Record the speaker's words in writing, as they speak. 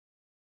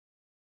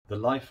The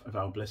life of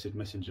our blessed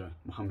messenger,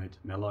 Muhammad,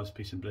 may Allah's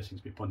peace and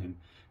blessings be upon him,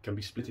 can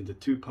be split into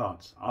two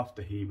parts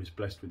after he was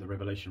blessed with the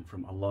revelation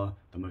from Allah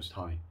the Most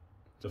High.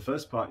 The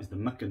first part is the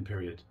Meccan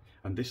period,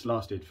 and this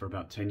lasted for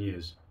about 10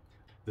 years.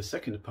 The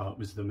second part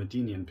was the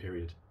Medinian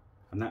period,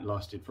 and that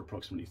lasted for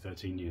approximately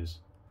 13 years.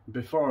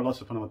 Before Allah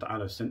subhanahu wa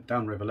ta'ala sent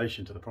down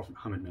revelation to the Prophet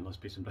Muhammad, may Allah's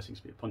peace and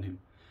blessings be upon him,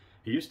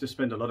 he used to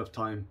spend a lot of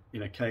time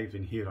in a cave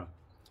in Hira,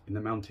 in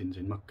the mountains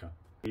in Makkah.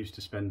 He used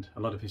to spend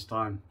a lot of his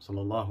time,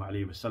 sallallahu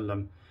alaihi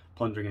wasallam,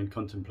 pondering and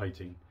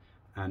contemplating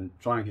and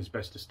trying his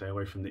best to stay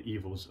away from the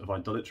evils of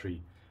idolatry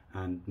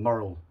and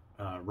moral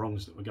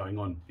wrongs that were going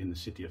on in the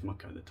city of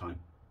Makkah at the time.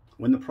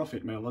 When the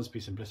Prophet, may Allah's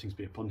peace and blessings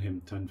be upon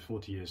him, turned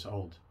 40 years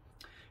old,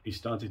 he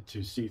started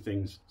to see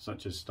things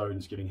such as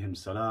stones giving him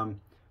salam,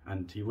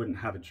 and he wouldn't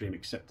have a dream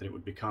except that it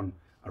would become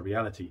a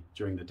reality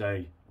during the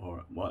day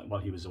or while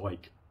he was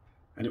awake.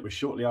 And it was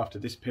shortly after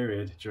this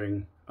period,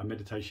 during a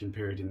meditation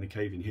period in the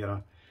cave in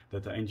Hira,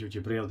 that the angel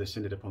Jibreel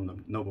descended upon the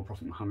noble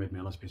Prophet Muhammad, may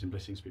Allah's peace and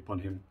blessings be upon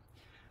him,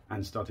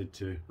 and started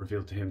to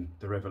reveal to him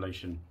the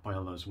revelation by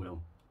Allah's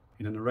will.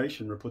 In a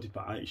narration reported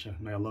by Aisha,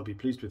 may Allah be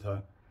pleased with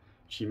her,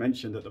 she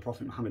mentioned that the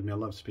Prophet Muhammad, may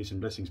Allah's peace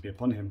and blessings be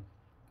upon him,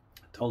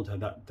 told her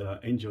that the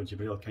angel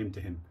Jibreel came to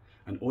him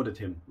and ordered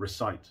him,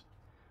 recite.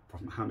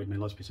 Prophet Muhammad, may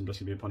Allah's peace and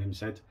blessings be upon him,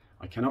 said,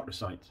 I cannot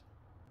recite.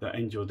 The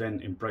angel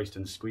then embraced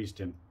and squeezed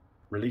him,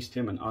 released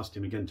him and asked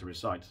him again to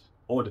recite,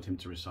 ordered him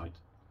to recite.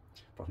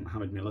 Prophet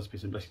Muhammad, may Allah's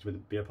peace and blessings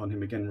be upon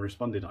him, again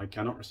responded, I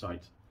cannot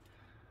recite.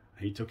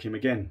 He took him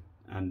again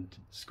and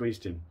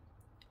squeezed him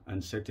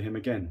and said to him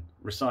again,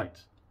 recite.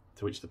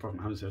 To which the Prophet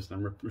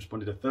Muhammad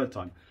responded a third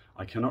time,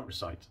 I cannot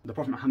recite. The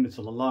Prophet Muhammad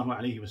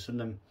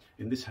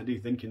in this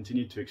hadith then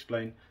continued to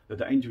explain that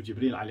the angel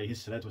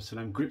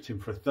Jibreel gripped him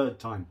for a third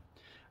time,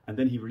 and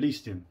then he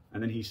released him,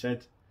 and then he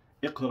said,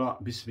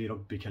 اقرأ باسم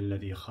ربك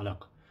الذي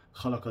خلق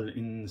خلق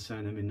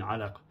الإنسان من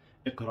علق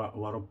اقرأ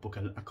وربك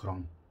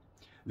الأكرم.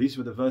 These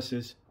were the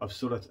verses of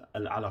Surah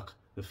Al-Alaq,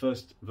 the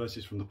first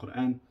verses from the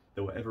Quran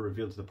that were ever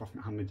revealed to the Prophet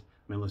Muhammad,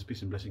 may Allah's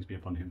peace and blessings be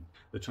upon him.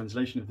 The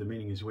translation of the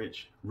meaning is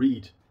which,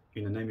 read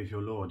in the name of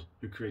your Lord,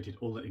 who created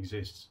all that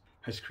exists,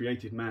 has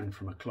created man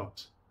from a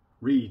clot.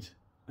 Read,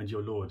 and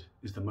your Lord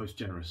is the most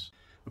generous.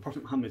 The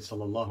Prophet Muhammad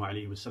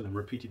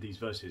repeated these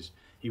verses.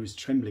 He was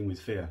trembling with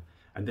fear,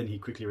 and then he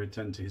quickly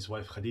returned to his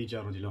wife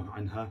Khadija radiallahu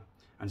anha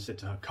and said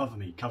to her, cover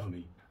me, cover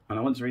me. And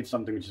I want to read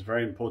something which is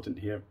very important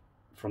here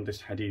from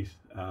this hadith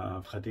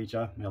of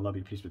Khadija, may Allah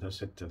be pleased with her,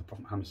 said to the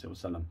Prophet Muhammad,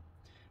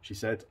 she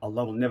said,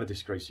 Allah will never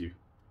disgrace you.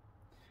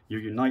 You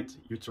unite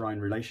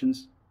uterine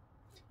relations,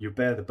 you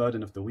bear the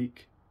burden of the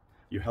weak,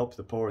 you help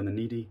the poor and the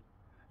needy,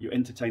 you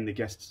entertain the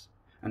guests,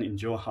 and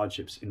endure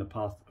hardships in the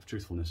path of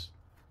truthfulness.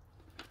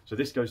 So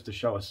this goes to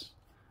show us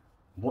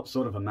what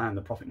sort of a man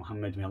the Prophet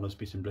Muhammad, may Allah's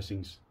peace and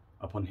blessings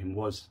upon him,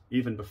 was,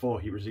 even before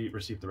he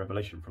received the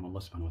revelation from Allah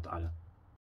subhanahu wa ta'ala.